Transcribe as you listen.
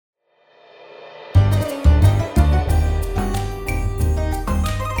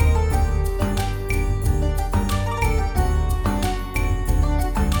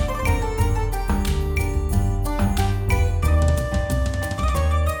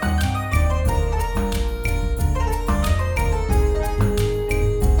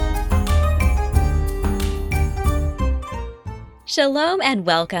Shalom and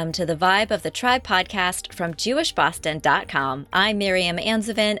welcome to the Vibe of the Tribe podcast from JewishBoston.com. I'm Miriam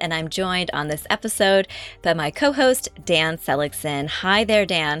Anzovin, and I'm joined on this episode by my co-host, Dan Seligson. Hi there,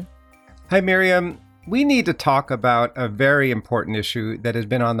 Dan. Hi, Miriam. We need to talk about a very important issue that has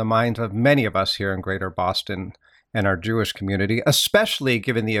been on the minds of many of us here in Greater Boston and our Jewish community, especially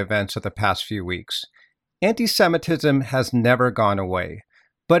given the events of the past few weeks. Anti-Semitism has never gone away.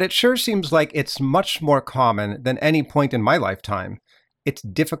 But it sure seems like it's much more common than any point in my lifetime. It's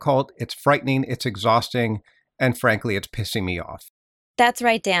difficult, it's frightening, it's exhausting, and frankly, it's pissing me off. That's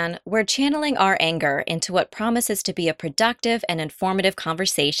right, Dan. We're channeling our anger into what promises to be a productive and informative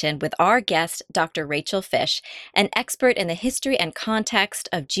conversation with our guest, Dr. Rachel Fish, an expert in the history and context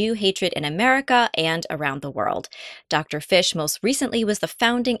of Jew hatred in America and around the world. Dr. Fish most recently was the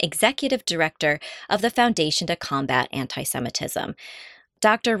founding executive director of the Foundation to Combat Anti-Semitism.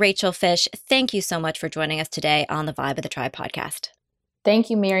 Dr. Rachel Fish, thank you so much for joining us today on the Vibe of the Tribe podcast.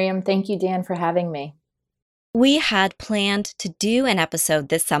 Thank you, Miriam. Thank you, Dan, for having me. We had planned to do an episode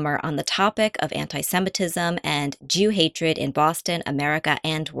this summer on the topic of anti-Semitism and Jew hatred in Boston, America,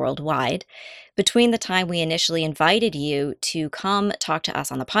 and worldwide. Between the time we initially invited you to come talk to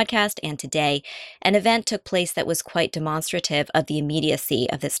us on the podcast and today, an event took place that was quite demonstrative of the immediacy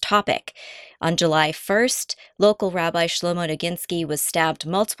of this topic. On July 1st, local Rabbi Shlomo Naginsky was stabbed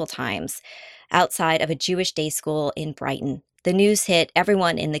multiple times outside of a Jewish day school in Brighton. The news hit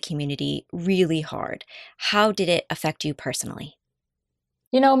everyone in the community really hard. How did it affect you personally?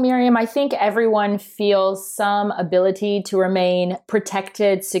 You know, Miriam, I think everyone feels some ability to remain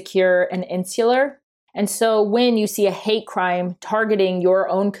protected, secure, and insular. And so when you see a hate crime targeting your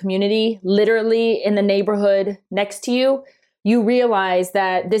own community, literally in the neighborhood next to you, you realize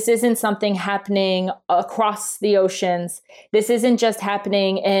that this isn't something happening across the oceans. This isn't just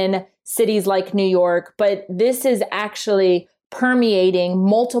happening in cities like New York, but this is actually permeating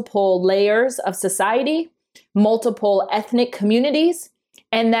multiple layers of society, multiple ethnic communities,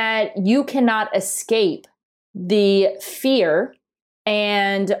 and that you cannot escape the fear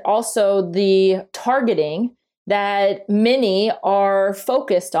and also the targeting that many are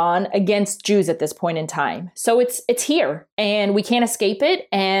focused on against Jews at this point in time. So it's here and we can't escape it.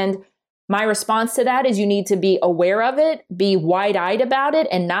 And my response to that is you need to be aware of it, be wide-eyed about it,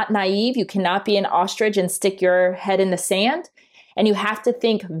 and not naive. You cannot be an ostrich and stick your head in the sand. And you have to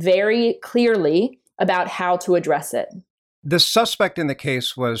think very clearly about how to address it. The suspect in the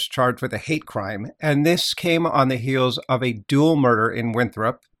case was charged with a hate crime, and this came on the heels of a dual murder in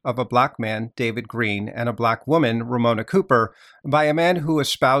Winthrop of a black man, David Green, and a black woman, Ramona Cooper, by a man who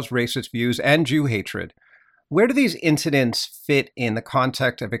espoused racist views and Jew hatred. Where do these incidents fit in the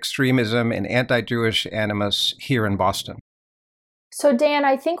context of extremism and anti-Jewish animus here in Boston? So, Dan,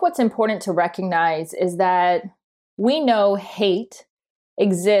 I think what's important to recognize is that we know hate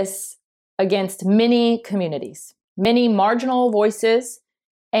exists against many communities, many marginal voices,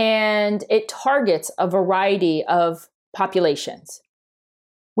 and it targets a variety of populations.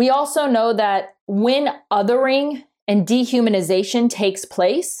 We also know that when othering and dehumanization takes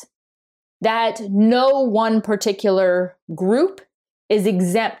place, that no one particular group is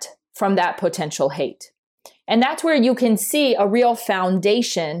exempt from that potential hate. And that's where you can see a real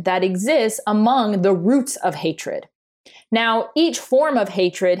foundation that exists among the roots of hatred. Now, each form of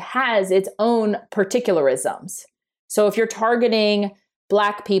hatred has its own particularisms. So if you're targeting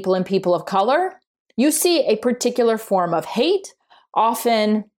Black people and people of color, you see a particular form of hate,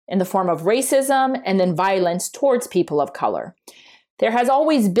 often in the form of racism and then violence towards people of color. There has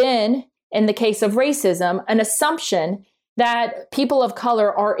always been, in the case of racism, an assumption that people of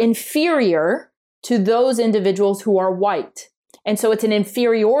color are inferior to those individuals who are white. And so it's an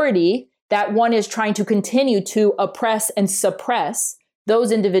inferiority that one is trying to continue to oppress and suppress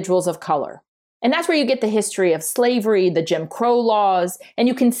those individuals of color. And that's where you get the history of slavery, the Jim Crow laws, and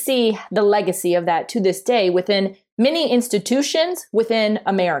you can see the legacy of that to this day within many institutions within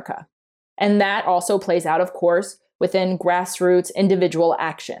America. And that also plays out, of course, within grassroots individual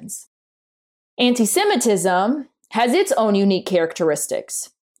actions. Anti-Semitism has its own unique characteristics.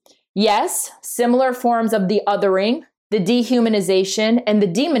 Yes, similar forms of the othering, the dehumanization, and the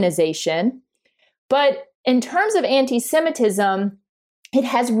demonization. But in terms of anti-Semitism, it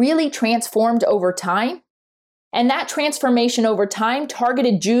has really transformed over time. And that transformation over time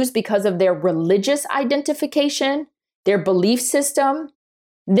targeted Jews because of their religious identification, their belief system.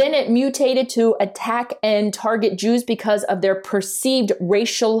 Then it mutated to attack and target Jews because of their perceived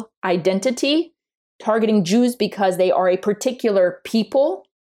racial identity, targeting Jews because they are a particular people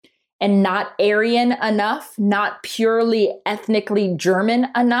and not Aryan enough, not purely ethnically German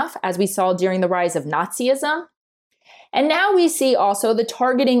enough, as we saw during the rise of Nazism. And now we see also the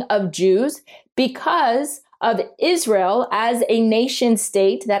targeting of Jews because of Israel as a nation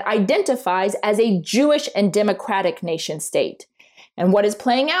state that identifies as a Jewish and democratic nation state. And what is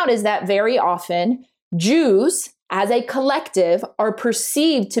playing out is that very often Jews as a collective are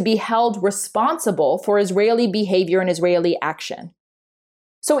perceived to be held responsible for Israeli behavior and Israeli action.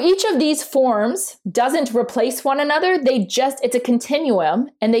 So each of these forms doesn't replace one another. It's a continuum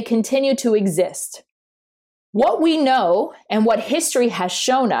and they continue to exist. What we know and what history has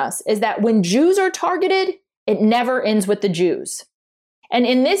shown us is that when Jews are targeted, it never ends with the Jews. And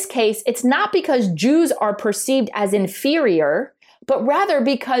in this case, it's not because Jews are perceived as inferior, but rather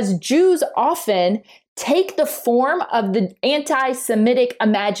because Jews often take the form of the anti-Semitic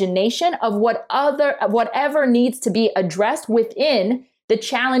imagination of whatever needs to be addressed within the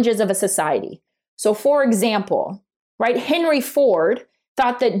challenges of a society. So for example, right, Henry Ford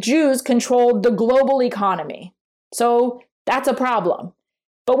thought that Jews controlled the global economy. So that's a problem.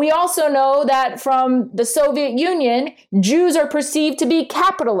 But we also know that from the Soviet Union, Jews are perceived to be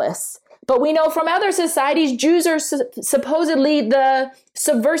capitalists. But we know from other societies, Jews are supposedly the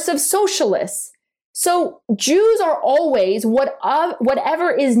subversive socialists. So Jews are always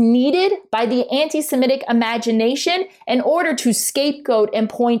whatever is needed by the anti-Semitic imagination in order to scapegoat and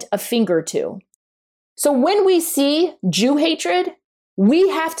point a finger to. So when we see Jew hatred, we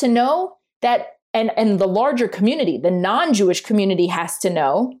have to know that, and the larger community, the non-Jewish community has to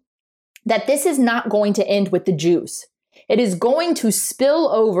know that this is not going to end with the Jews. It is going to spill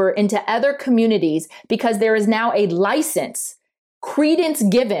over into other communities because there is now a license, credence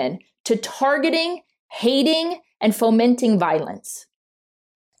given to targeting, hating, and fomenting violence.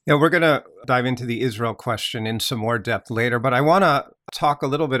 Yeah, we're going to dive into the Israel question in some more depth later, but I want to talk a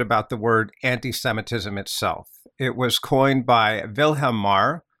little bit about the word anti-Semitism itself. It was coined by Wilhelm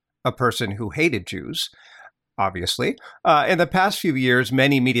Marr, a person who hated Jews, obviously. In the past few years,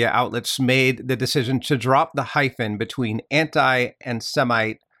 many media outlets made the decision to drop the hyphen between anti and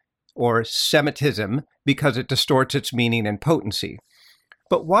Semite or Semitism because it distorts its meaning and potency.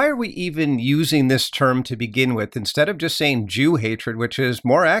 But why are we even using this term to begin with instead of just saying Jew hatred, which is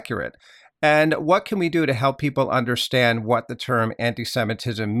more accurate? And what can we do to help people understand what the term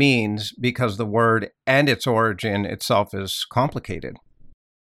anti-Semitism means, because the word and its origin itself is complicated?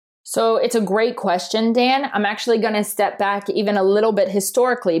 So it's a great question, Dan. I'm actually going to step back even a little bit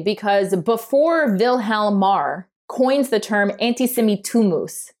historically, because before Wilhelm Marr coins the term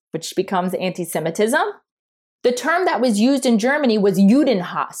antisemitismus, which becomes anti-Semitism, the term that was used in Germany was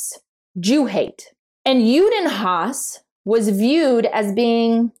Judenhass, Jew hate. And Judenhass was viewed as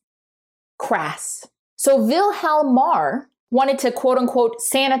being crass. So Wilhelm Marr wanted to quote unquote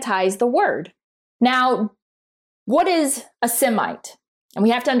sanitize the word. Now, what is a Semite? And we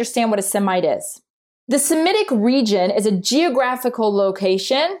have to understand what a Semite is. The Semitic region is a geographical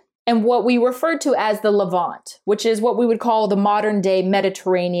location and what we refer to as the Levant, which is what we would call the modern day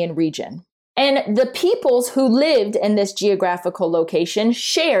Mediterranean region. And the peoples who lived in this geographical location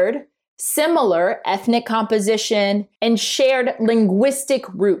shared similar ethnic composition and shared linguistic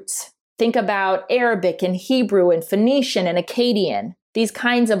roots. Think about Arabic and Hebrew and Phoenician and Akkadian, these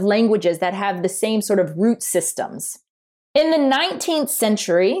kinds of languages that have the same sort of root systems. In the 19th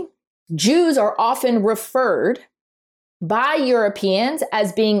century, Jews are often referred by Europeans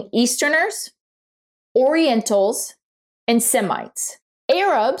as being Easterners, Orientals, and Semites.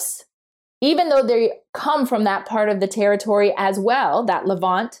 Arabs, even though they come from that part of the territory as well, that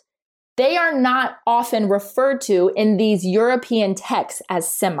Levant, they are not often referred to in these European texts as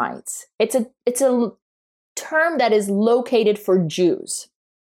Semites. It's a term that is located for Jews.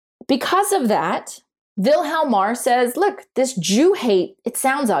 Because of that, Wilhelm Marr says, look, this Jew hate, it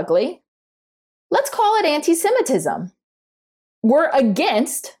sounds ugly. Let's call it anti-Semitism. We're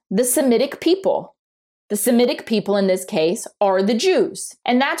against the Semitic people. The Semitic people in this case are the Jews.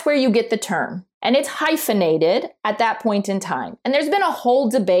 And that's where you get the term. And it's hyphenated at that point in time. And there's been a whole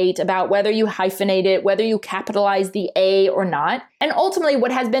debate about whether you hyphenate it, whether you capitalize the A or not. And ultimately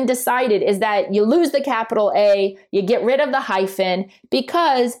what has been decided is that you lose the capital A, you get rid of the hyphen,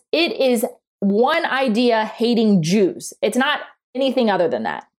 because it is one idea hating Jews. It's not anything other than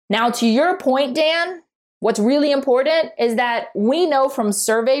that. Now, to your point, Dan, what's really important is that we know from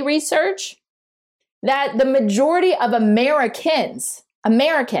survey research that the majority of Americans,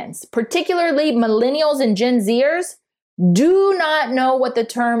 particularly millennials and Gen Zers, do not know what the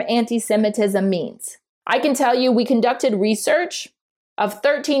term anti-Semitism means. I can tell you we conducted research of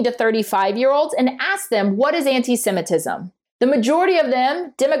 13 to 35-year-olds and asked them, what is anti-Semitism? The majority of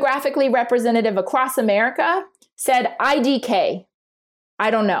them, demographically representative across America, said IDK. I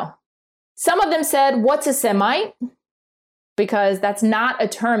don't know. Some of them said, what's a Semite? because that's not a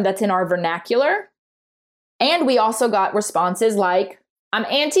term that's in our vernacular. And we also got responses like, I'm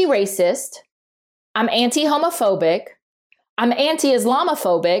anti-racist, I'm anti-homophobic, I'm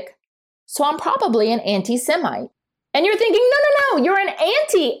anti-Islamophobic, so I'm probably an anti-Semite. And you're thinking, no, you're an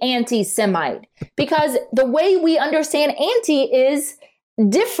anti-Semite, because the way we understand anti is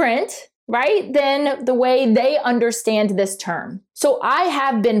different, right, than the way they understand this term. So I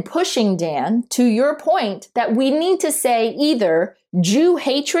have been pushing, Dan, to your point that we need to say either Jew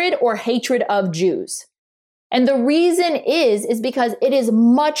hatred or hatred of Jews. And the reason is because it is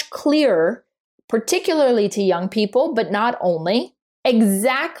much clearer, particularly to young people, but not only,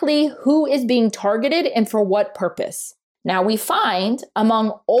 exactly who is being targeted and for what purpose. Now, we find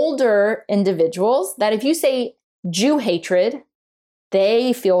among older individuals that if you say Jew hatred,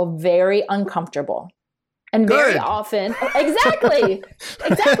 they feel very uncomfortable. And very often, exactly,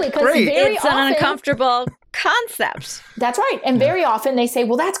 because very it's often, an uncomfortable concept. That's right. And very often they say,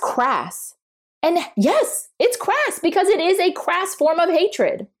 well, that's crass. And yes, it's crass because it is a crass form of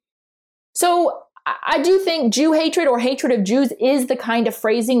hatred. So I do think Jew hatred or hatred of Jews is the kind of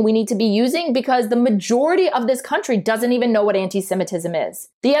phrasing we need to be using because the majority of this country doesn't even know what anti-Semitism is.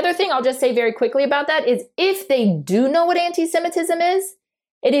 The other thing I'll just say very quickly about that is if they do know what anti-Semitism is,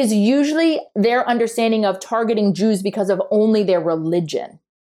 it is usually their understanding of targeting Jews because of only their religion.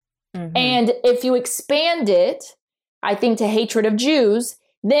 Mm-hmm. And if you expand it, I think, to hatred of Jews,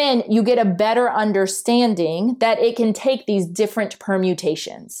 then you get a better understanding that it can take these different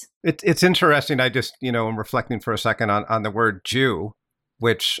permutations. It's interesting. I just, I'm reflecting for a second on the word Jew,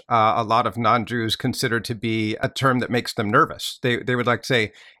 which a lot of non-Jews consider to be a term that makes them nervous. They would like to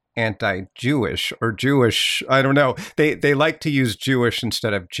say anti-Jewish or Jewish. I don't know. They like to use Jewish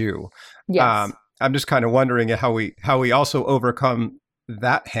instead of Jew. Yes. I'm just kind of wondering how we also overcome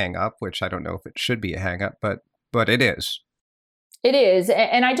that hang up, which I don't know if it should be a hang up, but it is. It is.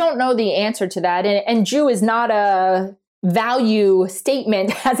 And I don't know the answer to that. And Jew is not a value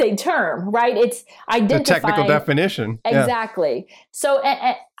statement as a term, right? It's identifying. The technical definition. Exactly. Yeah. So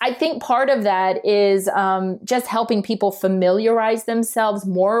I think part of that is just helping people familiarize themselves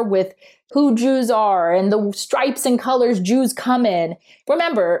more with who Jews are and the stripes and colors Jews come in.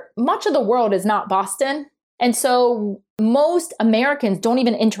 Remember, much of the world is not Boston. And so most Americans don't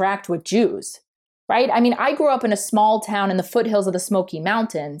even interact with Jews. Right? I mean, I grew up in a small town in the foothills of the Smoky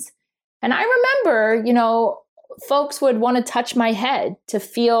Mountains. And I remember, folks would want to touch my head to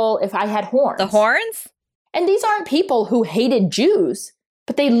feel if I had horns. The horns? And these aren't people who hated Jews,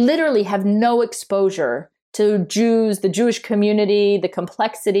 but they literally have no exposure to Jews, the Jewish community, the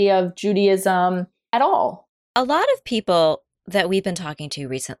complexity of Judaism at all. A lot of people that we've been talking to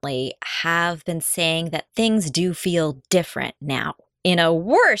recently have been saying that things do feel different now. In a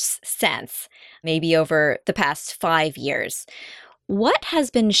worse sense, maybe over the past 5 years. What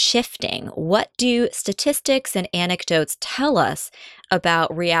has been shifting? What do statistics and anecdotes tell us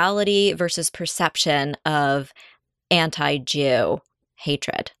about reality versus perception of anti-Jew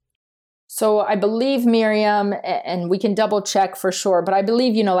hatred? So I believe, Miriam, and we can double check for sure, but I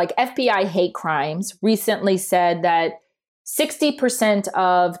believe, like FBI hate crimes recently said that 60%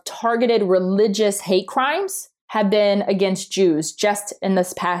 of targeted religious hate crimes have been against Jews just in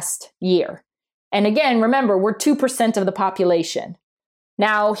this past year. And again, remember, we're 2% of the population.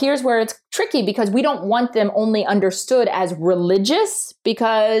 Now, here's where it's tricky because we don't want them only understood as religious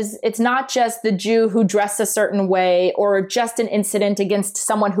because it's not just the Jew who dressed a certain way or just an incident against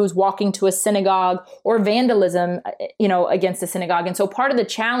someone who's walking to a synagogue or vandalism, against a synagogue. And so part of the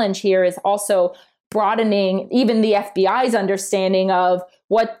challenge here is also broadening even the FBI's understanding of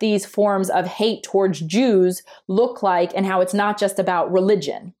what these forms of hate towards Jews look like and how it's not just about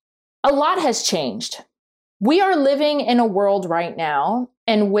religion. A lot has changed. We are living in a world right now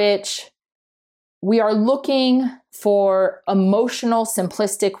in which we are looking for emotional,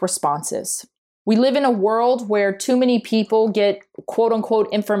 simplistic responses. We live in a world where too many people get quote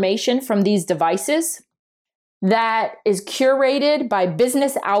unquote information from these devices that is curated by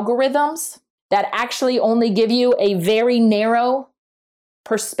business algorithms that actually only give you a very narrow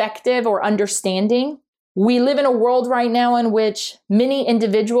perspective or understanding. We live in a world right now in which many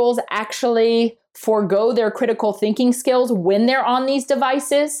individuals actually forego their critical thinking skills when they're on these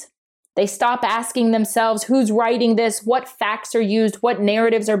devices. They stop asking themselves, who's writing this? What facts are used? What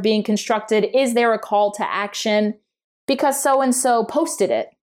narratives are being constructed? Is there a call to action? Because so-and-so posted it.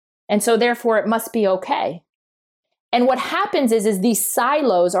 And so therefore it must be okay. And what happens is these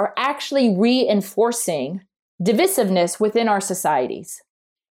silos are actually reinforcing divisiveness within our societies.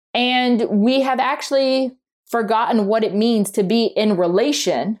 And we have actually forgotten what it means to be in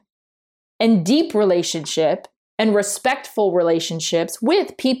relation and deep relationship and respectful relationships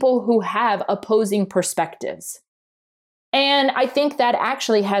with people who have opposing perspectives. And I think that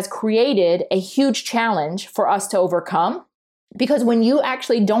actually has created a huge challenge for us to overcome, because when you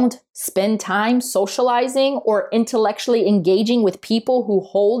actually don't spend time socializing or intellectually engaging with people who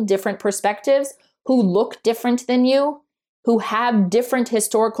hold different perspectives, who look different than you, who have different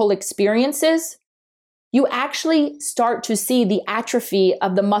historical experiences, you actually start to see the atrophy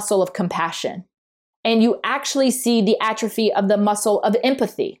of the muscle of compassion. And you actually see the atrophy of the muscle of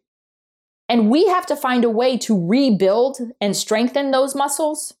empathy. And we have to find a way to rebuild and strengthen those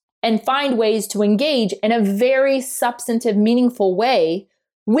muscles and find ways to engage in a very substantive, meaningful way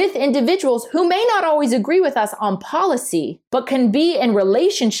with individuals who may not always agree with us on policy, but can be in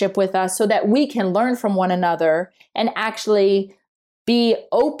relationship with us so that we can learn from one another and actually be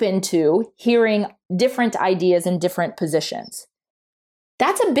open to hearing different ideas and different positions.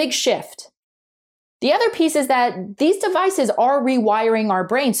 That's a big shift. The other piece is that these devices are rewiring our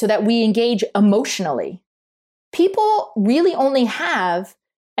brains so that we engage emotionally. People really only have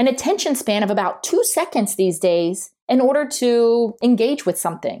an attention span of about 2 seconds these days in order to engage with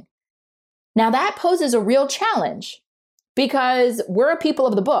something. Now that poses a real challenge because we're a people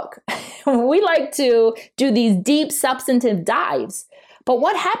of the book. We like to do these deep substantive dives. But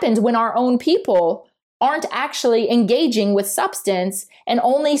what happens when our own people aren't actually engaging with substance and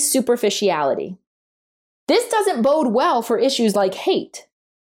only superficiality? This doesn't bode well for issues like hate,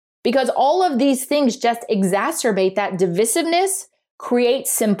 because all of these things just exacerbate that divisiveness, create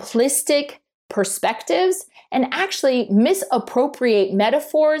simplistic perspectives, and actually misappropriate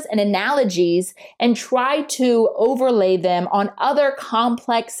metaphors and analogies and try to overlay them on other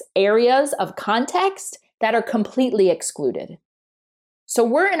complex areas of context that are completely excluded. So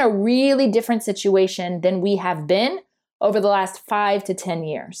we're in a really different situation than we have been over the last 5 to 10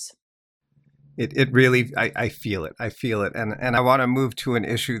 years. It really, I feel it. I feel it. And I want to move to an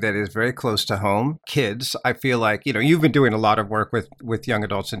issue that is very close to home. Kids, I feel like, you've been doing a lot of work with young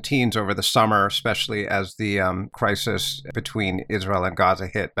adults and teens over the summer, especially as the crisis between Israel and Gaza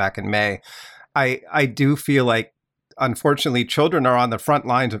hit back in May. I do feel like, unfortunately, children are on the front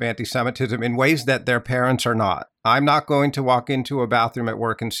lines of anti-Semitism in ways that their parents are not. I'm not going to walk into a bathroom at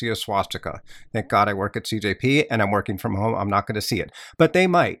work and see a swastika. Thank God I work at CJP and I'm working from home. I'm not going to see it. But they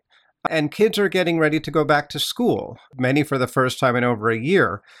might. And kids are getting ready to go back to school, many for the first time in over a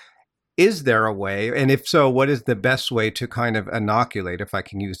year. Is there a way, and if so, what is the best way to kind of inoculate, if I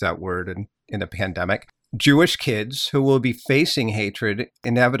can use that word in a pandemic, Jewish kids who will be facing hatred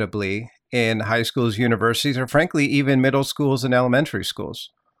inevitably in high schools, universities, or frankly, even middle schools and elementary schools?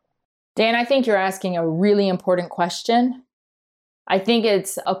 Dan, I think you're asking a really important question. I think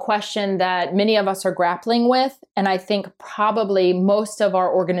it's a question that many of us are grappling with, and I think probably most of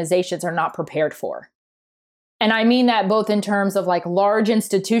our organizations are not prepared for. And I mean that both in terms of like large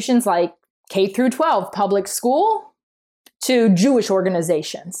institutions like K through 12 public school to Jewish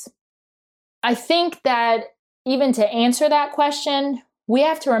organizations. I think that even to answer that question, we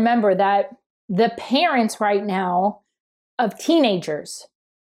have to remember that the parents right now of teenagers,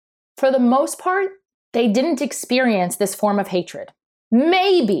 for the most part, they didn't experience this form of hatred.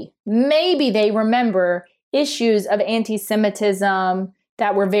 Maybe they remember issues of anti-Semitism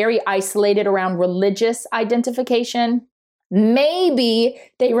that were very isolated around religious identification. Maybe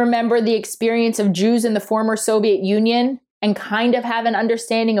they remember the experience of Jews in the former Soviet Union and kind of have an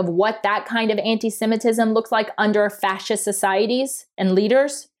understanding of what that kind of anti-Semitism looks like under fascist societies and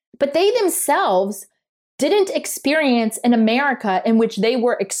leaders. But they themselves didn't experience an America in which they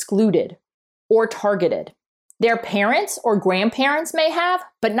were excluded or targeted. Their parents or grandparents may have,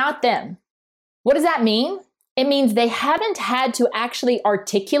 but not them. What does that mean? It means they haven't had to actually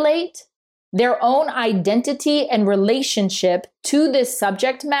articulate their own identity and relationship to this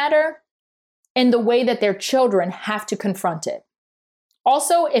subject matter in the way that their children have to confront it.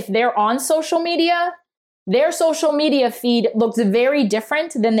 Also, if they're on social media, their social media feed looks very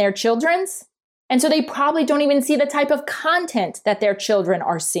different than their children's. And so they probably don't even see the type of content that their children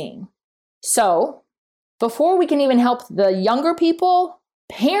are seeing. So, before we can even help the younger people,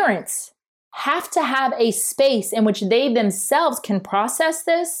 parents have to have a space in which they themselves can process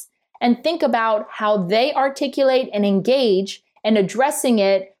this and think about how they articulate and engage in addressing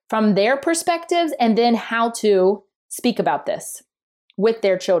it from their perspectives and then how to speak about this with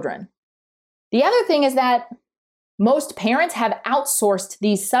their children. The other thing is that most parents have outsourced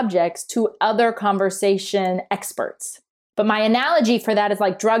these subjects to other conversation experts. But my analogy for that is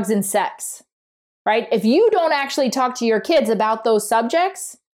like drugs and sex, right? If you don't actually talk to your kids about those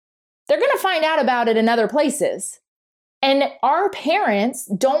subjects, they're going to find out about it in other places. And our parents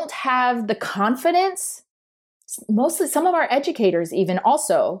don't have the confidence mostly some of our educators even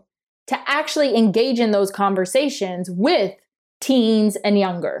also, to actually engage in those conversations with teens and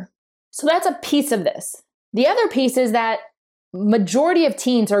younger. So that's a piece of this. The other piece is that majority of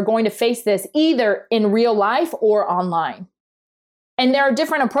teens are going to face this either in real life or online. And there are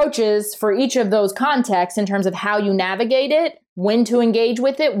different approaches for each of those contexts in terms of how you navigate it, when to engage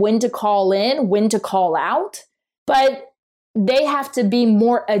with it, when to call in, when to call out. But they have to be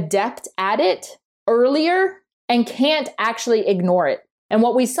more adept at it earlier and can't actually ignore it. And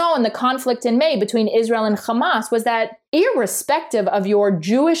what we saw in the conflict in May between Israel and Hamas was that irrespective of your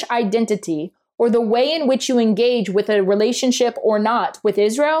Jewish identity or the way in which you engage with a relationship or not with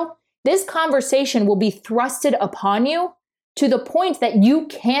Israel, this conversation will be thrusted upon you to the point that you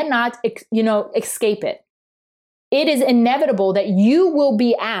cannot, escape it. It is inevitable that you will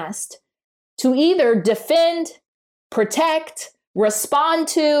be asked to either defend, protect, respond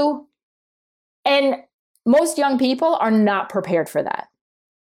to, and most young people are not prepared for that.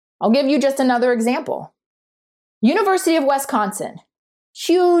 I'll give you just another example. University of Wisconsin,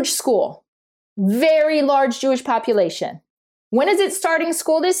 huge school, very large Jewish population. When is it starting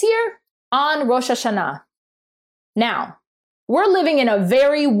school this year? On Rosh Hashanah. Now, we're living in a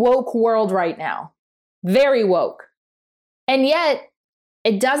very woke world right now. Very woke. And yet,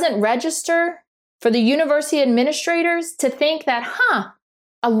 it doesn't register for the university administrators to think that,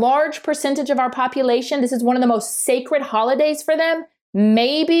 a large percentage of our population, this is one of the most sacred holidays for them.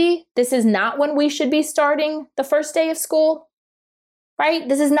 Maybe this is not when we should be starting the first day of school, right?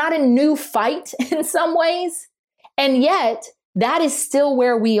 This is not a new fight in some ways. And yet, that is still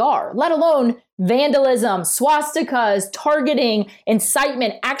where we are, let alone vandalism, swastikas, targeting,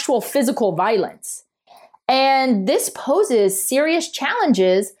 incitement, actual physical violence. And this poses serious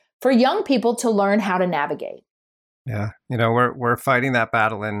challenges for young people to learn how to navigate. Yeah, we're fighting that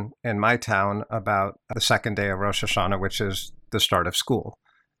battle in my town about the second day of Rosh Hashanah, which is the start of school.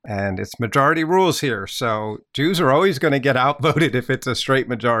 And it's majority rules here. So Jews are always going to get outvoted if it's a straight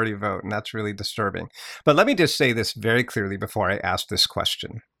majority vote. And that's really disturbing. But let me just say this very clearly before I ask this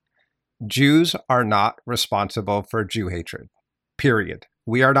question. Jews are not responsible for Jew hatred, period.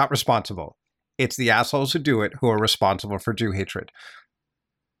 We are not responsible. It's the assholes who do it who are responsible for Jew hatred.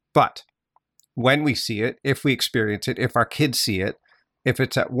 But when we see it, if we experience it, if our kids see it, if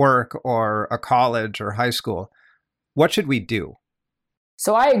it's at work or a college or high school, what should we do?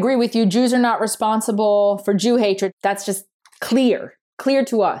 So I agree with you. Jews are not responsible for Jew hatred. That's just clear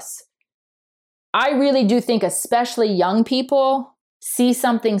to us. I really do think especially young people, see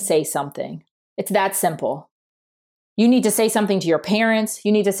something, say something. It's that simple. You need to say something to your parents.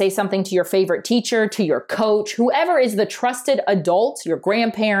 You need to say something to your favorite teacher, to your coach, whoever is the trusted adult, your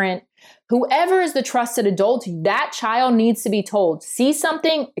grandparent, whoever is the trusted adult, that child needs to be told, see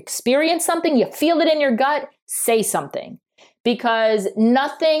something, experience something, you feel it in your gut, say something. Because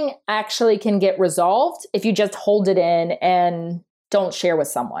nothing actually can get resolved if you just hold it in and don't share with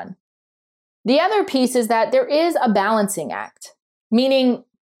someone. The other piece is that there is a balancing act, meaning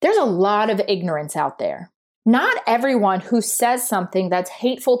there's a lot of ignorance out there. Not everyone who says something that's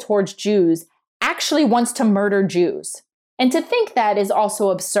hateful towards Jews actually wants to murder Jews. And to think that is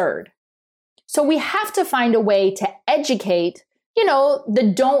also absurd. So we have to find a way to educate,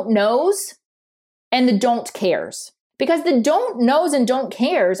 the don't knows and the don't cares. Because the don't knows and don't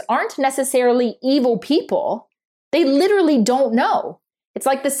cares aren't necessarily evil people. They literally don't know. It's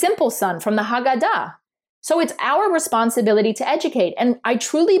like the simple son from the Haggadah. So it's our responsibility to educate. And I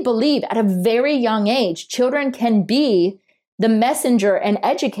truly believe at a very young age, children can be the messenger and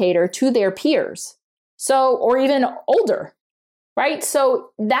educator to their peers. Or even older, right? So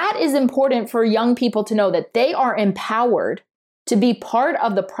that is important for young people to know that they are empowered to be part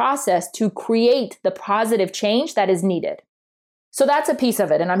of the process to create the positive change that is needed. So that's a piece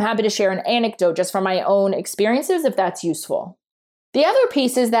of it. And I'm happy to share an anecdote just from my own experiences if that's useful. The other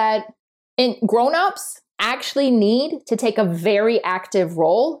piece is that grown-ups actually need to take a very active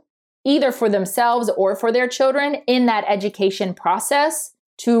role, either for themselves or for their children in that education process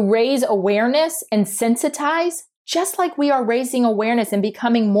to raise awareness and sensitize, just like we are raising awareness and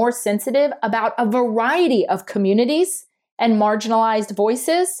becoming more sensitive about a variety of communities and marginalized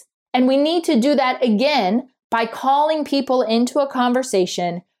voices. And we need to do that again by calling people into a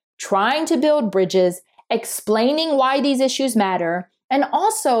conversation, trying to build bridges, explaining why these issues matter, and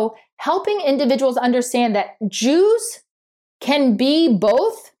also helping individuals understand that Jews can be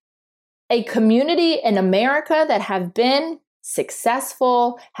both a community in America that have been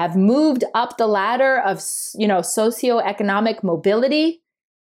successful, have moved up the ladder of, socioeconomic mobility,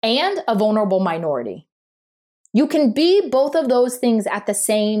 and a vulnerable minority. You can be both of those things at the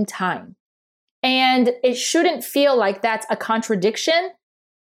same time. And it shouldn't feel like that's a contradiction.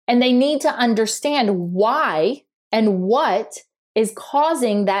 And they need to understand why and what is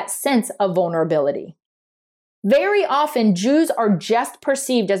causing that sense of vulnerability. Very often, Jews are just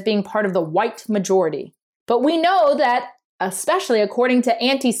perceived as being part of the white majority. But we know that, especially according to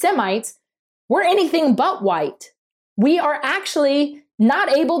anti-Semites, we're anything but white. We are actually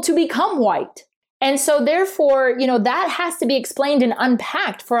not able to become white. And so therefore, that has to be explained and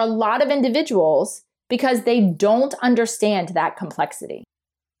unpacked for a lot of individuals because they don't understand that complexity.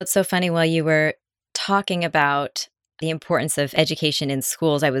 It's so funny, while you were talking about the importance of education in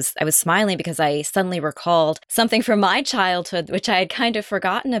schools, I was smiling because I suddenly recalled something from my childhood, which I had kind of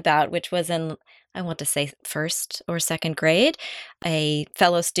forgotten about, which was in, I want to say, first or second grade. A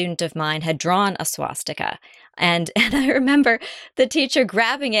fellow student of mine had drawn a swastika. And I remember the teacher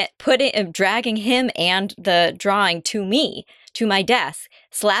grabbing it, dragging him and the drawing to my desk,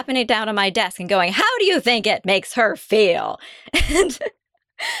 slapping it down on my desk and going, "How do you think it makes her feel?" And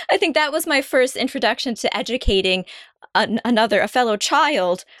I think that was my first introduction to educating a fellow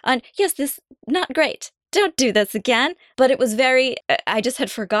child on, yes, this not great. Don't do this again. But it was I just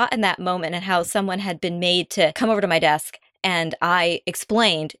had forgotten that moment and how someone had been made to come over to my desk, and I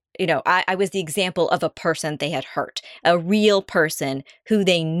explained, I was the example of a person they had hurt, a real person who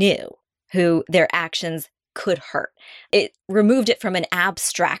they knew, who their actions could hurt. It removed it from an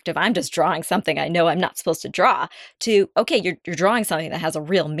abstract of, I'm just drawing something I know I'm not supposed to draw, to, okay, you're drawing something that has a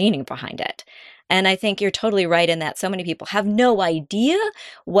real meaning behind it. And I think you're totally right in that so many people have no idea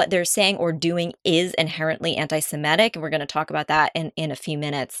what they're saying or doing is inherently anti-Semitic. And we're going to talk about that in a few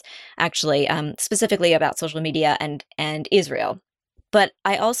minutes, actually, specifically about social media and Israel. But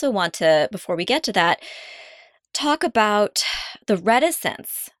I also want to, before we get to that, talk about the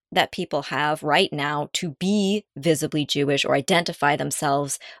reticence that people have right now to be visibly Jewish or identify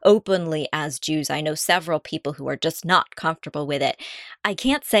themselves openly as Jews. I know several people who are just not comfortable with it. I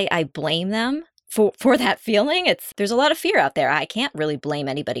can't say I blame them for that feeling. There's a lot of fear out there. I can't really blame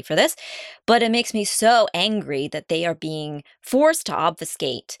anybody for this, but it makes me so angry that they are being forced to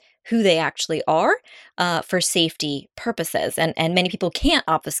obfuscate who they actually are for safety purposes. And many people can't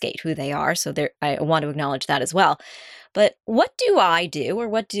obfuscate who they are. So I want to acknowledge that as well. But what do I do,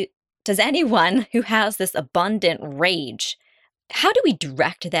 or does anyone who has this abundant rage, how do we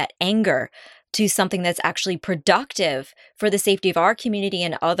direct that anger to something that's actually productive for the safety of our community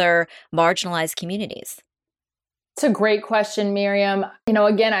and other marginalized communities? It's a great question, Miriam.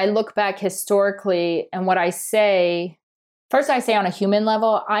 Again, I look back historically, and what I say, first I say on a human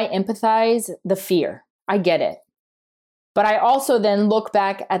level, I empathize the fear. I get it. But I also then look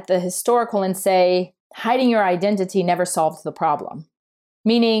back at the historical and say, hiding your identity never solves the problem.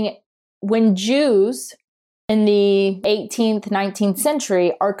 Meaning, when Jews in the 18th, 19th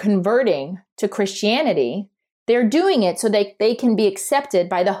century are converting to Christianity, they're doing it so they can be accepted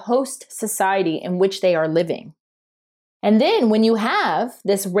by the host society in which they are living. And then when you have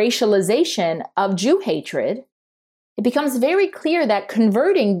this racialization of Jew hatred, it becomes very clear that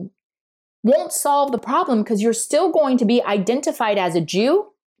converting won't solve the problem because you're still going to be identified as a Jew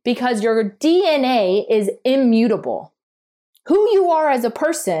because your DNA is immutable. Who you are as a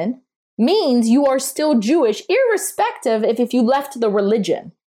person means you are still Jewish, irrespective if you left the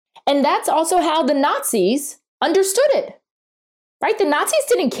religion. And that's also how the Nazis understood it, right? The Nazis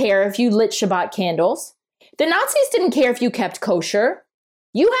didn't care if you lit Shabbat candles. The Nazis didn't care if you kept kosher.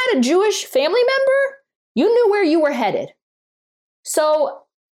 You had a Jewish family member, you knew where you were headed. So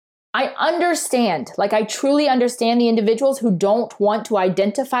I understand, I truly understand the individuals who don't want to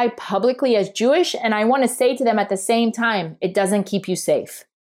identify publicly as Jewish. And I want to say to them at the same time, it doesn't keep you safe.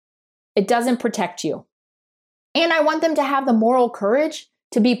 It doesn't protect you. And I want them to have the moral courage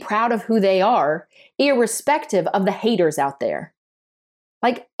to be proud of who they are, irrespective of the haters out there.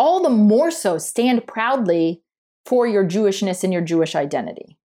 All the more so, stand proudly for your Jewishness and your Jewish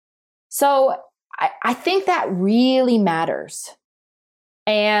identity. So I think that really matters.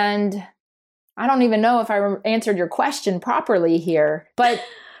 And I don't even know if I answered your question properly here, but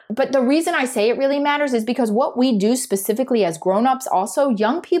the reason I say it really matters is because what we do specifically as grown-ups, also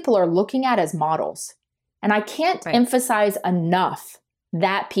young people are looking at as models. And I can't emphasize enough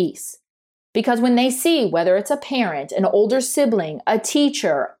that piece. Because when they see, whether it's a parent, an older sibling, a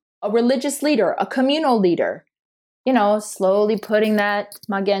teacher, a religious leader, a communal leader, slowly putting that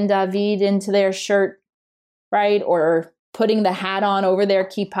Magen David into their shirt, right? Or putting the hat on over their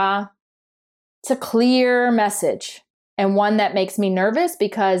kippah. It's a clear message, and one that makes me nervous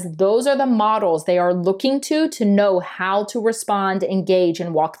because those are the models they are looking to know how to respond, engage,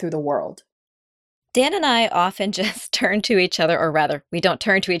 and walk through the world. Dan and I often just turn to each other, or rather, we don't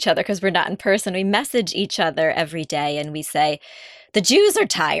turn to each other because we're not in person. We message each other every day and we say, the Jews are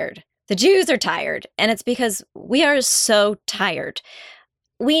tired. The Jews are tired. And it's because we are so tired.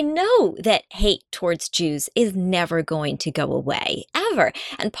 We know that hate towards Jews is never going to go away, ever.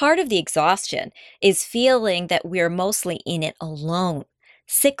 And part of the exhaustion is feeling that we're mostly in it alone,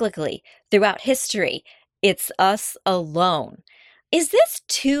 cyclically, throughout history. It's us alone. Is this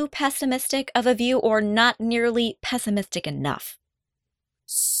too pessimistic of a view or not nearly pessimistic enough?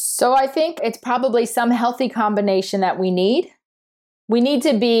 So I think it's probably some healthy combination that we need. We need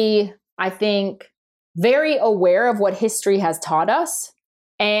to be, I think, very aware of what history has taught us.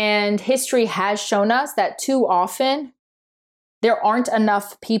 And history has shown us that too often there aren't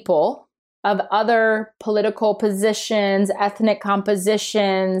enough people of other political positions, ethnic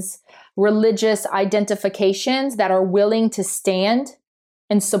compositions, religious identifications that are willing to stand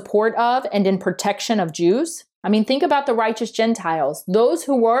in support of and in protection of Jews. I mean, think about the righteous Gentiles, those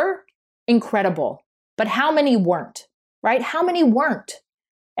who were incredible, but how many weren't, right? How many weren't?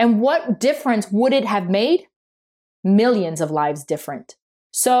 And what difference would it have made? Millions of lives different.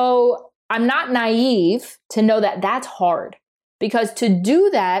 So I'm not naive to know that that's hard, because to do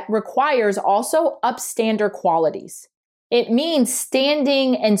that requires also upstander qualities. It means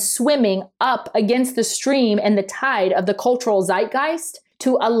standing and swimming up against the stream and the tide of the cultural zeitgeist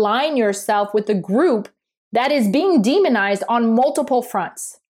to align yourself with the group that is being demonized on multiple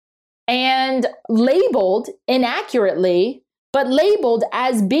fronts and labeled inaccurately, but labeled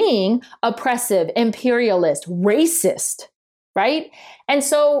as being oppressive, imperialist, racist. Right? And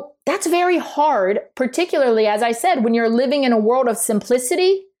so that's very hard, particularly, as I said, when you're living in a world of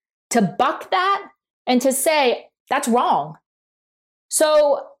simplicity, to buck that and to say, that's wrong.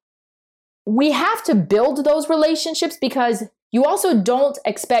 So we have to build those relationships, because you also don't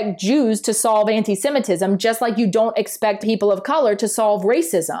expect Jews to solve anti-Semitism, just like you don't expect people of color to solve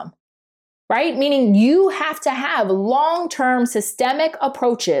racism, right? Meaning you have to have long-term systemic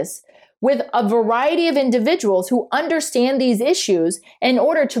approaches with a variety of individuals who understand these issues in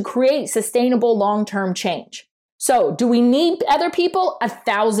order to create sustainable long-term change. So, do we need other people?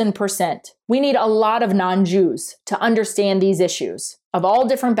 1,000%. We need a lot of non-Jews to understand these issues of all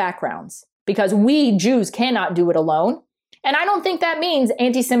different backgrounds, because we Jews cannot do it alone. And I don't think that means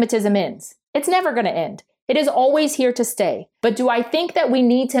anti-Semitism ends. It's never going to end. It is always here to stay. But do I think that we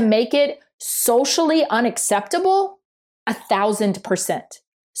need to make it socially unacceptable? 1,000%.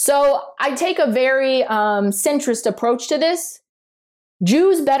 So I take a very centrist approach to this.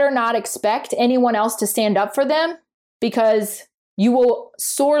 Jews better not expect anyone else to stand up for them, because you will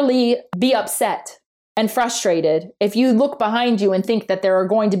sorely be upset and frustrated if you look behind you and think that there are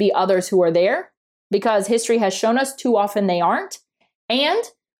going to be others who are there, because history has shown us too often they aren't. And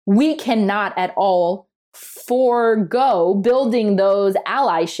we cannot at all forego building those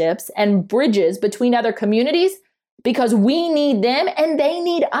allyships and bridges between other communities, because we need them and they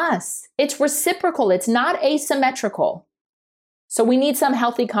need us. It's reciprocal. It's not asymmetrical. So we need some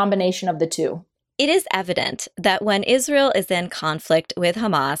healthy combination of the two. It is evident that when Israel is in conflict with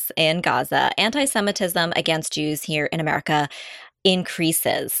Hamas in Gaza, anti-Semitism against Jews here in America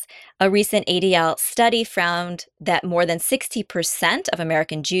increases. A recent ADL study found that more than 60% of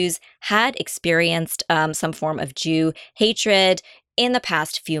American Jews had experienced some form of Jew hatred in the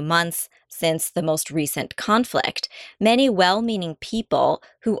past few months since the most recent conflict. Many well-meaning people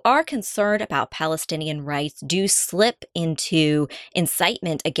who are concerned about Palestinian rights do slip into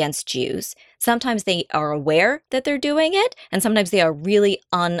incitement against Jews. Sometimes they are aware that they're doing it, and sometimes they are really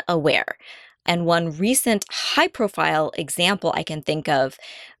unaware. And one recent high-profile example I can think of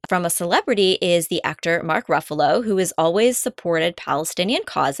from a celebrity is the actor Mark Ruffalo, who has always supported Palestinian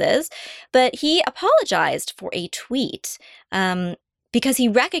causes, but he apologized for a tweet because he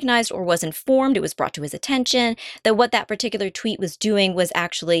recognized or was informed, it was brought to his attention, that what that particular tweet was doing was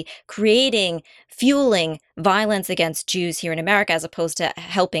actually fueling violence against Jews here in America as opposed to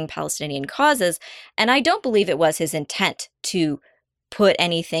helping Palestinian causes. And I don't believe it was his intent to put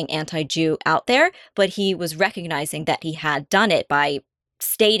anything anti-Jew out there, but he was recognizing that he had done it by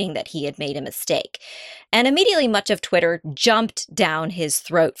stating that he had made a mistake. And immediately much of Twitter jumped down his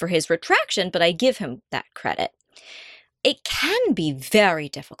throat for his retraction, but I give him that credit. It can be very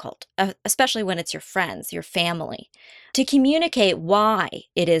difficult, especially when it's your friends, your family, to communicate why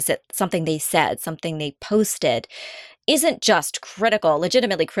it is that something they said, something they posted, isn't just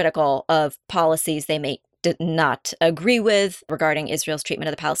legitimately critical of policies they may not agree with regarding Israel's treatment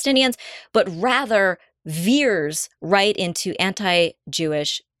of the Palestinians, but rather veers right into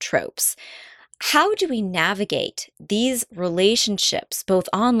anti-Jewish tropes. How do we navigate these relationships, both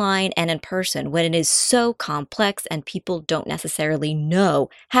online and in person, when it is so complex and people don't necessarily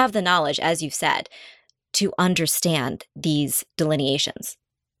have the knowledge, as you've said, to understand these delineations?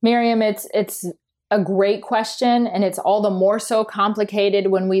 Miriam, it's a great question, and it's all the more so complicated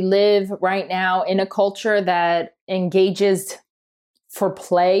when we live right now in a culture that engages for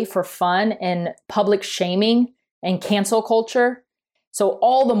play, for fun, and public shaming and cancel culture. So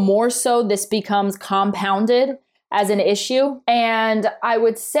all the more so this becomes compounded as an issue. And I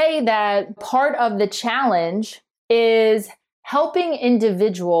would say that part of the challenge is helping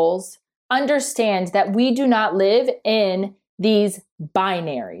individuals understand that we do not live in these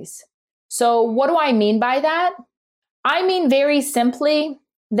binaries. So what do I mean by that? I mean very simply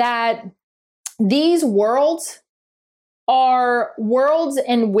that these worlds are worlds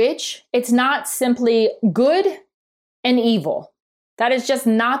in which it's not simply good and evil. That is just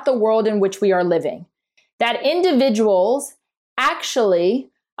not the world in which we are living. That individuals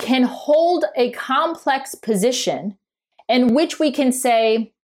actually can hold a complex position in which we can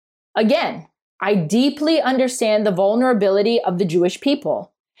say, again, I deeply understand the vulnerability of the Jewish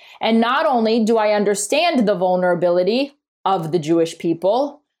people. And not only do I understand the vulnerability of the Jewish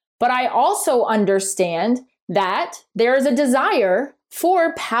people, but I also understand that there is a desire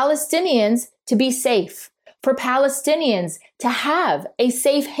for Palestinians to be safe, for Palestinians to have a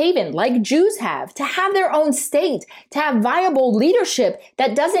safe haven like Jews have, to have their own state, to have viable leadership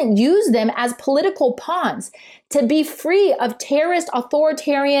that doesn't use them as political pawns, to be free of terrorist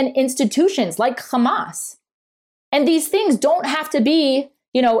authoritarian institutions like Hamas. And these things don't have to be,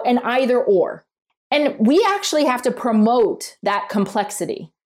 an either or. And we actually have to promote that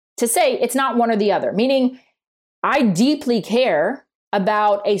complexity to say it's not one or the other, meaning I deeply care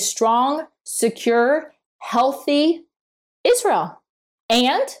about a strong, secure, healthy Israel.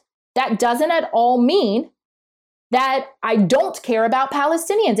 And that doesn't at all mean that I don't care about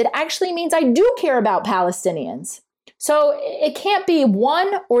Palestinians. It actually means I do care about Palestinians. So it can't be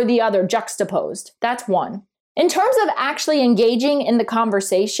one or the other juxtaposed. That's one. In terms of actually engaging in the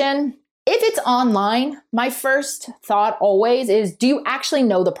conversation, if it's online, my first thought always is, do you actually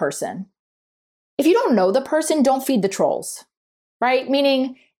know the person? If you don't know the person, don't feed the trolls, right?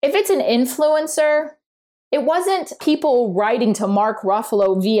 Meaning, if it's an influencer, it wasn't people writing to Mark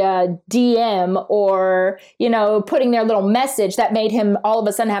Ruffalo via DM or, putting their little message that made him all of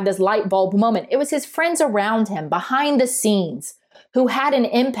a sudden have this light bulb moment. It was his friends around him behind the scenes who had an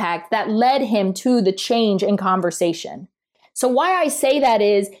impact that led him to the change in conversation. So why I say that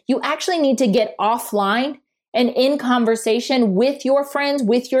is you actually need to get offline and in conversation with your friends,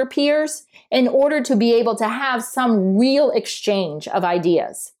 with your peers, in order to be able to have some real exchange of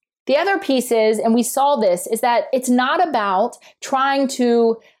ideas. The other piece is, and we saw this, is that it's not about trying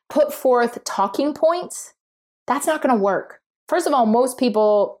to put forth talking points. That's not going to work. First of all, most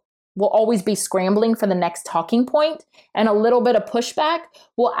people will always be scrambling for the next talking point, and a little bit of pushback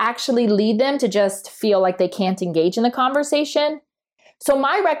will actually lead them to just feel like they can't engage in the conversation. So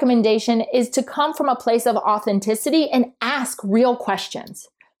my recommendation is to come from a place of authenticity and ask real questions.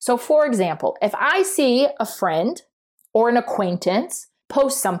 So for example, if I see a friend or an acquaintance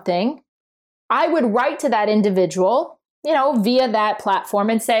post something, I would write to that individual, via that platform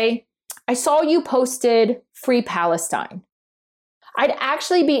and say, I saw you posted Free Palestine. I'd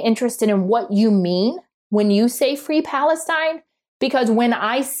actually be interested in what you mean when you say Free Palestine, because when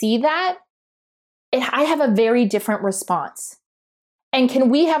I see that, I have a very different response. And can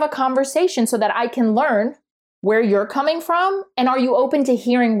we have a conversation so that I can learn where you're coming from? And are you open to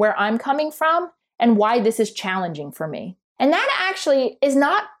hearing where I'm coming from and why this is challenging for me? And that actually it's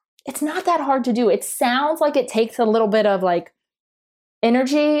not that hard to do. It sounds like it takes a little bit of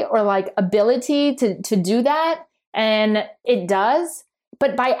energy or ability to do that. And it does.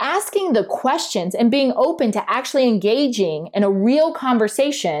 But by asking the questions and being open to actually engaging in a real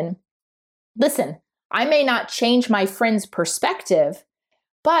conversation, listen, I may not change my friend's perspective,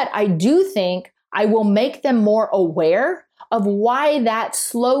 but I do think I will make them more aware of why that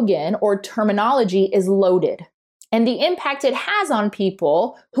slogan or terminology is loaded and the impact it has on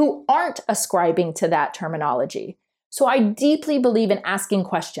people who aren't ascribing to that terminology. So I deeply believe in asking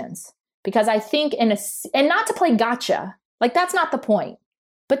questions because I think and not to play gotcha, that's not the point,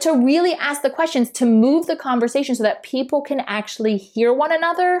 but to really ask the questions to move the conversation so that people can actually hear one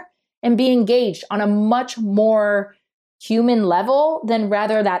another and be engaged on a much more human level than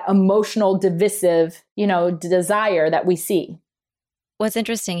rather that emotional, divisive, desire that we see. What's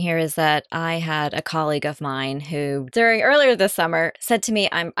interesting here is that I had a colleague of mine who, earlier this summer, said to me,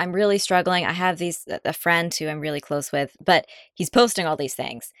 "I'm really struggling. I have a friend who I'm really close with, but he's posting all these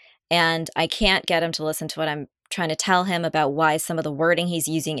things, and I can't get him to listen to what I'm trying to tell him about why some of the wording he's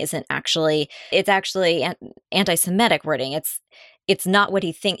using isn't actually, it's actually anti-Semitic wording. It's not what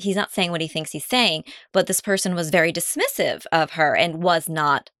he's not saying what he thinks he's saying, but this person was very dismissive of her and was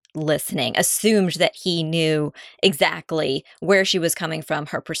not listening, assumed that he knew exactly where she was coming from,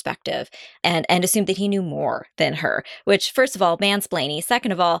 her perspective, and assumed that he knew more than her, which, first of all, mansplaining,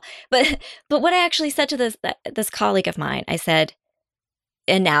 second of all, but what I actually said to this colleague of mine, I said,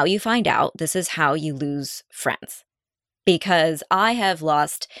 and now you find out this is how you lose friends, because I have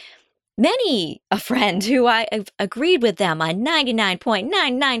lost many a friend who I've agreed with them on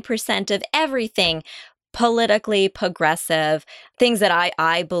 99.99% of everything politically progressive, things that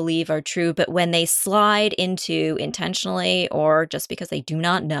I believe are true, but when they slide into, intentionally or just because they do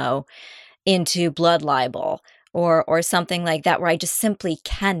not know, into blood libel or something like that, where I just simply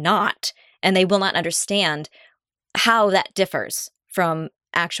cannot, and they will not understand how that differs from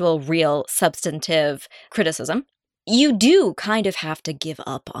actual real substantive criticism, you do kind of have to give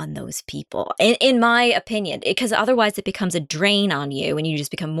up on those people, in my opinion, because otherwise it becomes a drain on you and you just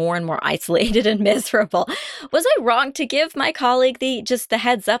become more and more isolated and miserable. Was I wrong to give my colleague the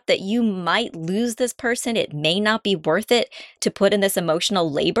heads up that you might lose this person? It may not be worth it to put in this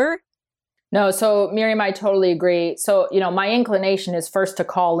emotional labor? No, so Miriam, I totally agree. So, my inclination is first to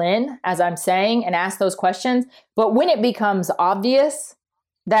call in, as I'm saying, and ask those questions. But when it becomes obvious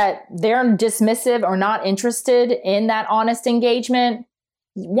that they're dismissive or not interested in that honest engagement,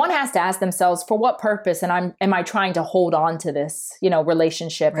 one has to ask themselves, for what purpose am I trying to hold on to this,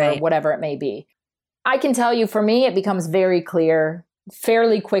 relationship, right, or whatever it may be. I can tell you, for me, it becomes very clear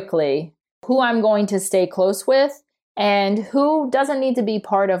fairly quickly who I'm going to stay close with and who doesn't need to be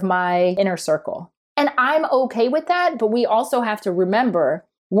part of my inner circle. And I'm okay with that, but we also have to remember,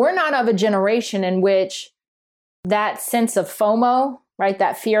 we're not of a generation in which that sense of FOMO, right,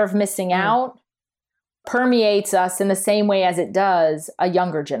 that fear of missing out, permeates us in the same way as it does a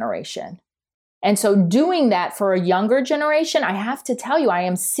younger generation. And so doing that for a younger generation, I have to tell you, I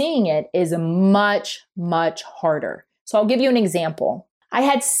am seeing it is much, much harder. So I'll give you an example. I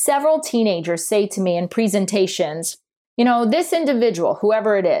had several teenagers say to me in presentations, this individual,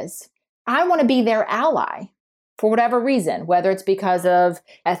 whoever it is, I want to be their ally for whatever reason, whether it's because of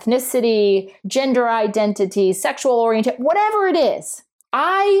ethnicity, gender identity, sexual orientation, whatever it is.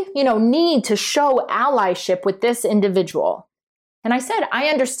 I, need to show allyship with this individual. And I said, I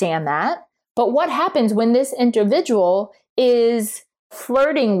understand that. But what happens when this individual is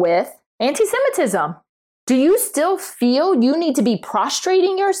flirting with anti-Semitism? Do you still feel you need to be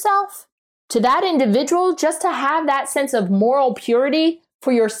prostrating yourself to that individual just to have that sense of moral purity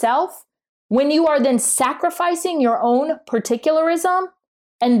for yourself, when you are then sacrificing your own particularism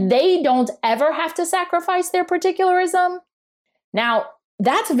and they don't ever have to sacrifice their particularism? Now,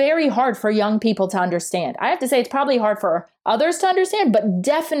 that's very hard for young people to understand. I have to say it's probably hard for others to understand, but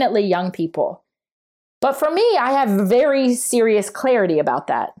definitely young people. But for me, I have very serious clarity about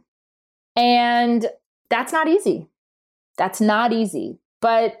that. And that's not easy. That's not easy.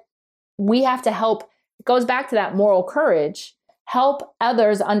 But we have to help. It goes back to that moral courage. Help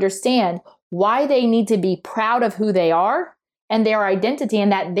others understand why they need to be proud of who they are and their identity, and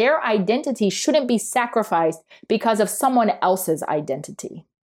that their identity shouldn't be sacrificed because of someone else's identity.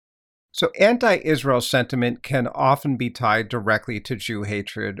 So anti-Israel sentiment can often be tied directly to Jew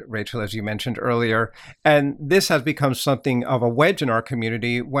hatred, Rachel, as you mentioned earlier. And this has become something of a wedge in our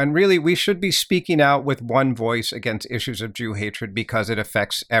community when really we should be speaking out with one voice against issues of Jew hatred because it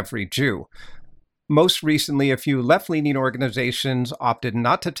affects every Jew. Most recently, a few left-leaning organizations opted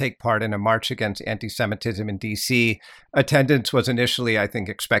not to take part in a march against anti-Semitism in D.C. Attendance was initially, I think,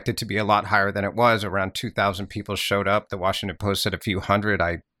 expected to be a lot higher than it was. Around 2,000 people showed up. The Washington Post said a few hundred.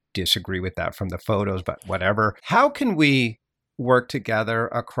 I disagree with that from the photos, but whatever. How can we work together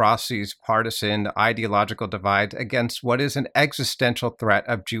across these partisan ideological divides against what is an existential threat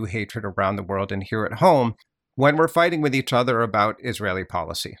of Jew hatred around the world and here at home when we're fighting with each other about Israeli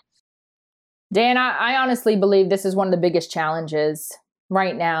policy? Dan, I honestly believe this is one of the biggest challenges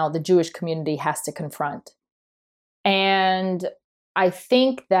right now the Jewish community has to confront. And I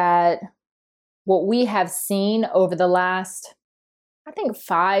think that what we have seen over the last,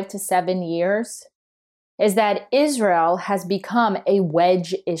 5 to 7 years is that Israel has become a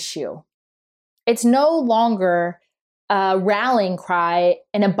wedge issue. It's no longer a rallying cry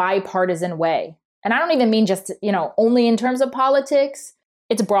in a bipartisan way. And I don't even mean just, only in terms of politics.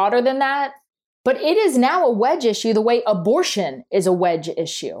 It's broader than that. But it is now a wedge issue the way abortion is a wedge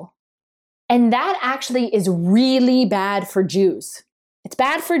issue. And that actually is really bad for Jews. It's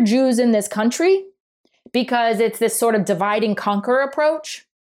bad for Jews in this country because it's this sort of divide and conquer approach.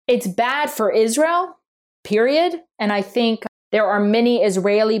 It's bad for Israel, period. And I think there are many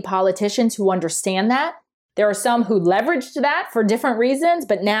Israeli politicians who understand that. There are some who leveraged that for different reasons,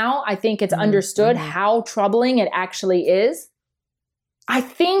 but now I think it's understood how troubling it actually is. I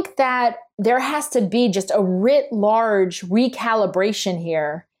think that there has to be just a writ large recalibration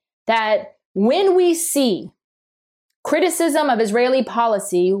here, that when we see criticism of Israeli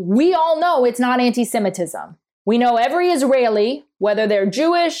policy, we all know it's not anti-Semitism. We know every Israeli, whether they're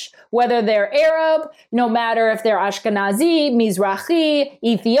Jewish, whether they're Arab, no matter if they're Ashkenazi, Mizrahi,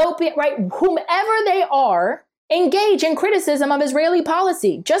 Ethiopian, right? Whomever they are, engage in criticism of Israeli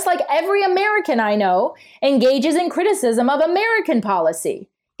policy, just like every American I know engages in criticism of American policy.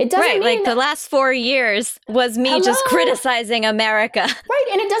 It doesn't mean like the last 4 years was me just criticizing America. Right,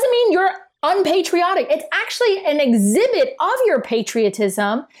 and it doesn't mean you're unpatriotic. It's actually an exhibit of your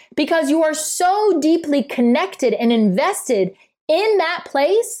patriotism because you are so deeply connected and invested in that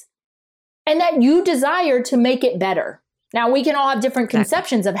place and that you desire to make it better. Now, we can all have different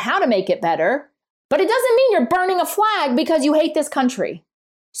conceptions of how to make it better, but it doesn't mean you're burning a flag because you hate this country.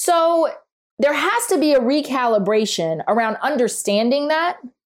 So there has to be a recalibration around understanding that.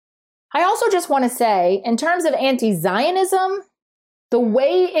 I also just want to say, in terms of anti-Zionism, the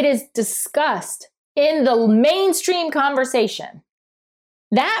way it is discussed in the mainstream conversation,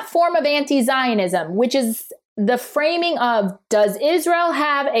 that form of anti-Zionism, which is the framing of, does Israel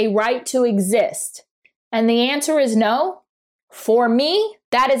have a right to exist? And the answer is no. For me,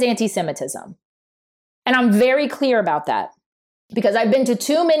 that is anti-Semitism. And I'm very clear about that because I've been to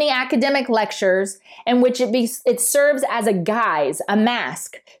too many academic lectures in which it serves as a guise, a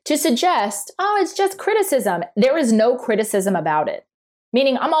mask, to suggest, oh, it's just criticism. There is no criticism about it.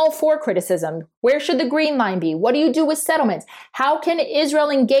 Meaning, I'm all for criticism. Where should the green line be? What do you do with settlements? How can Israel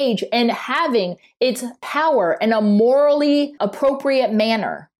engage in having its power in a morally appropriate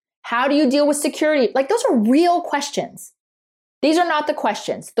manner? How do you deal with security? Like, those are real questions. These are not the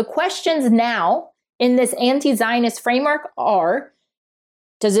questions. The questions now in this anti-Zionist framework are,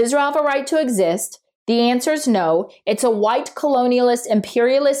 does Israel have a right to exist? The answer is no. It's a white colonialist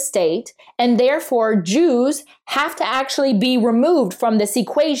imperialist state, and therefore Jews have to actually be removed from this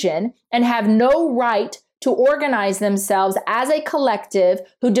equation and have no right to organize themselves as a collective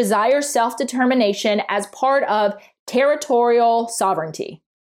who desires self-determination as part of territorial sovereignty.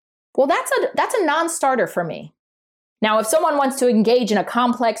 Well, that's a non-starter for me. Now, if someone wants to engage in a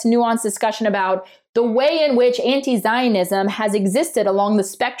complex, nuanced discussion about the way in which anti-Zionism has existed along the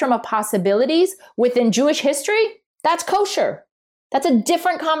spectrum of possibilities within Jewish history, that's kosher. That's a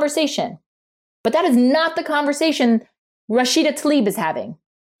different conversation. But that is not the conversation Rashida Tlaib is having.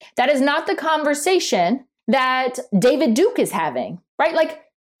 That is not the conversation that David Duke is having, right? Like,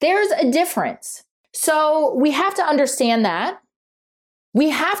 there's a difference. So we have to understand that. We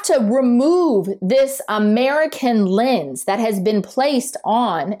have to remove this American lens that has been placed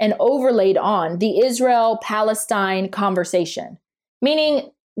on and overlaid on the Israel-Palestine conversation.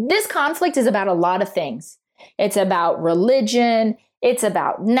 Meaning, this conflict is about a lot of things. It's about religion, it's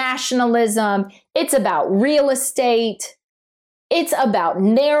about nationalism, it's about real estate, it's about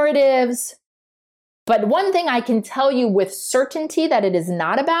narratives. But one thing I can tell you with certainty that it is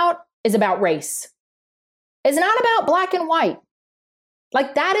not about is about race. It's not about black and white.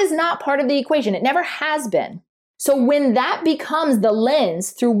 Like, that is not part of the equation. It never has been. So when that becomes the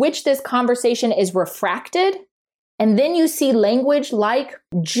lens through which this conversation is refracted, and then you see language like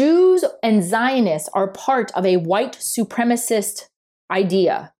Jews and Zionists are part of a white supremacist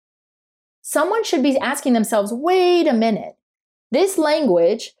idea, someone should be asking themselves, wait a minute, this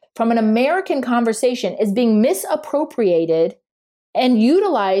language from an American conversation is being misappropriated and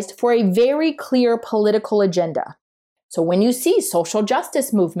utilized for a very clear political agenda. So when you see social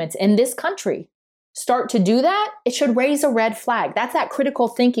justice movements in this country start to do that, it should raise a red flag. That's that critical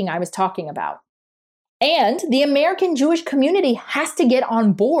thinking I was talking about. And the American Jewish community has to get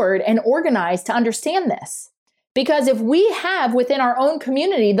on board and organize to understand this. Because if we have within our own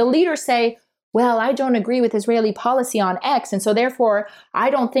community, the leaders say, well, I don't agree with Israeli policy on X, and so therefore I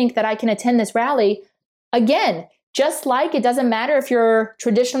don't think that I can attend this rally. Again, just like it doesn't matter if you're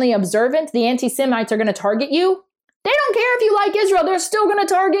traditionally observant, the anti-Semites are going to target you. They don't care if you like Israel, they're still going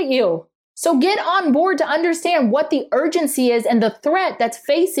to target you. So get on board to understand what the urgency is and the threat that's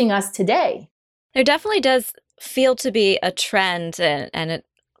facing us today. There definitely does feel to be a trend, and it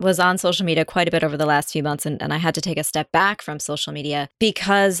was on social media quite a bit over the last few months, and I had to take a step back from social media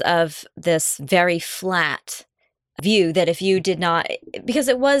because of this very flat view that if you did not, because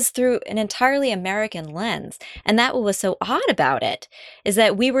it was through an entirely American lens. And that what was so odd about it is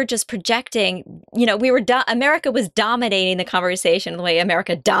that we were just projecting, America was dominating the conversation the way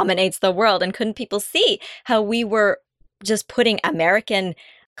America dominates the world. And couldn't people see how we were just putting American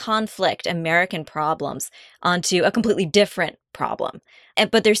conflict, American problems onto a completely different problem?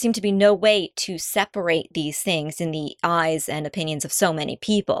 But there seemed to be no way to separate these things in the eyes and opinions of so many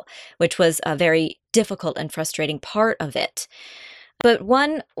people, which was a very difficult and frustrating part of it. But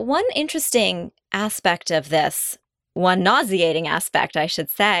one interesting aspect of this, one nauseating aspect, I should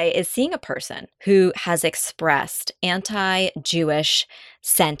say, is seeing a person who has expressed anti-Jewish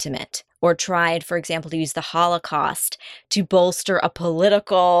sentiment or tried, for example, to use the Holocaust to bolster a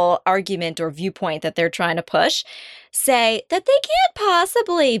political argument or viewpoint that they're trying to push, say that they can't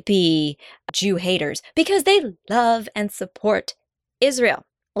possibly be Jew haters because they love and support Israel.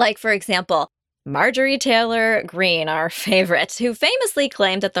 Like, for example, Marjorie Taylor Greene, our favorite, who famously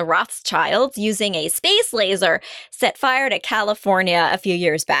claimed that the Rothschilds, using a space laser, set fire to California a few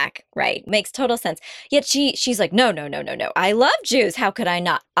years back. Right? Makes total sense. Yet she's like, no. I love Jews. How could I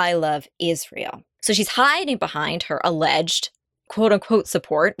not? I love Israel. So she's hiding behind her alleged quote unquote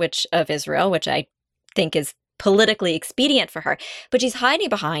support of Israel, which I think is politically expedient for her. But she's hiding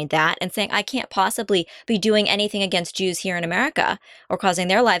behind that and saying, I can't possibly be doing anything against Jews here in America or causing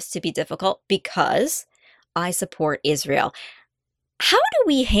their lives to be difficult because I support Israel. How do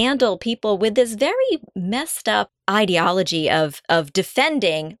we handle people with this very messed up ideology of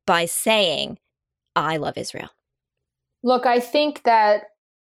defending by saying, I love Israel? Look, I think that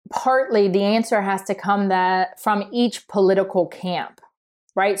partly the answer has to come from each political camp,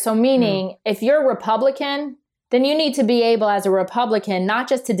 right? So meaning if you're Republican, then you need to be able as a Republican, not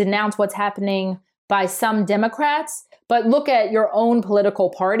just to denounce what's happening by some Democrats, but look at your own political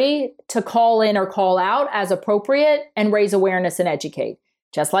party to call in or call out as appropriate and raise awareness and educate.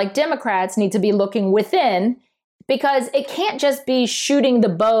 Just like Democrats need to be looking within, because it can't just be shooting the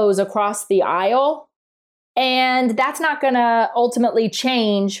bows across the aisle. And that's not going to ultimately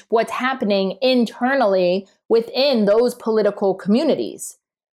change what's happening internally within those political communities.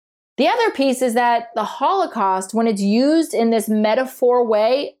 The other piece is that the Holocaust, when it's used in this metaphor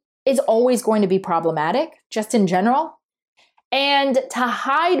way, is always going to be problematic, just in general. And to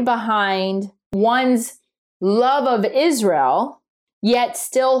hide behind one's love of Israel, yet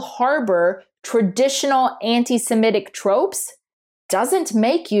still harbor traditional anti-Semitic tropes, doesn't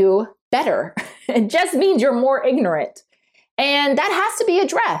make you better. It just means you're more ignorant. And that has to be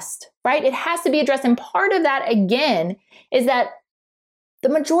addressed, right? It has to be addressed. And part of that, again, is that the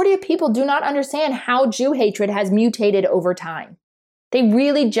majority of people do not understand how Jew hatred has mutated over time. They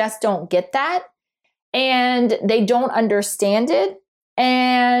really just don't get that. And they don't understand it.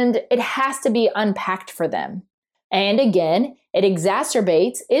 And it has to be unpacked for them. And again, it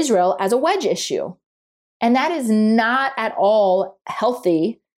exacerbates Israel as a wedge issue. And that is not at all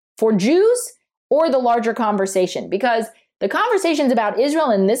healthy for Jews or the larger conversation, because the conversations about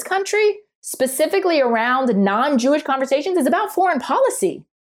Israel in this country, specifically around non-Jewish conversations, is about foreign policy.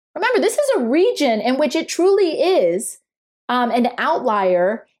 Remember, this is a region in which it truly is an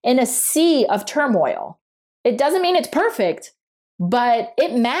outlier in a sea of turmoil. It doesn't mean it's perfect, but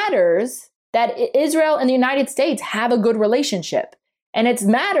it matters that Israel and the United States have a good relationship. And it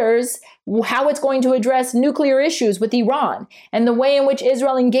matters how it's going to address nuclear issues with Iran and the way in which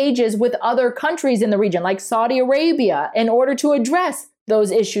Israel engages with other countries in the region, like Saudi Arabia, in order to address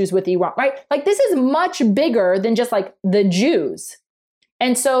those issues with Iran, right? Like, this is much bigger than just like the Jews.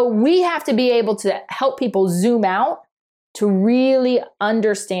 And so we have to be able to help people zoom out to really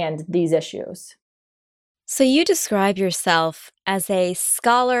understand these issues. So you describe yourself as a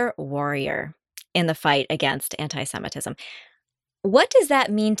scholar warrior in the fight against anti-Semitism. What does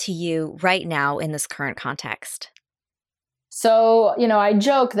that mean to you right now in this current context? So, I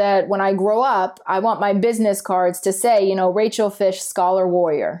joke that when I grow up, I want my business cards to say, Rachel Fish, Scholar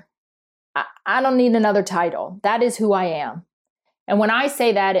Warrior. I don't need another title. That is who I am. And when I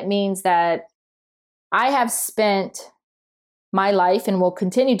say that, it means that I have spent my life and will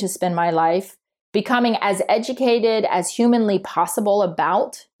continue to spend my life becoming as educated as humanly possible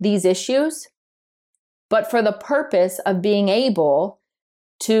about these issues, but for the purpose of being able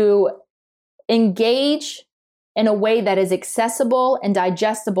to engage in a way that is accessible and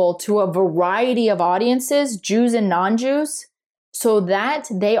digestible to a variety of audiences, Jews and non-Jews, so that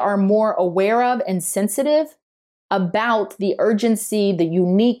they are more aware of and sensitive about the urgency, the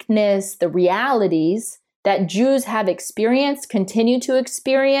uniqueness, the realities that Jews have experienced, continue to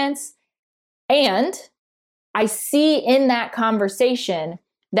experience. And I see in that conversation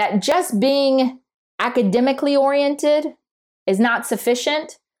that just being academically oriented is not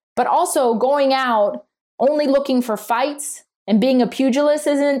sufficient, but also going out only looking for fights and being a pugilist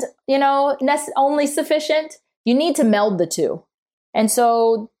isn't, only sufficient. You need to meld the two. And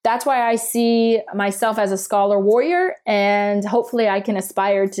so that's why I see myself as a scholar warrior, and hopefully I can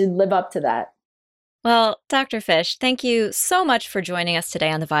aspire to live up to that. Well, Dr. Fish, thank you so much for joining us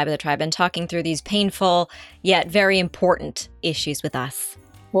today on The Vibe of the Tribe and talking through these painful yet very important issues with us.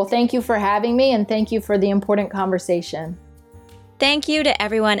 Well, thank you for having me, and thank you for the important conversation. Thank you to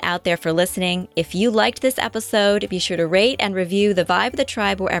everyone out there for listening. If you liked this episode, be sure to rate and review The Vibe of the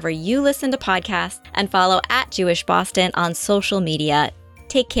Tribe wherever you listen to podcasts, and follow @JewishBoston on social media.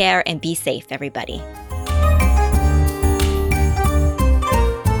 Take care and be safe, everybody.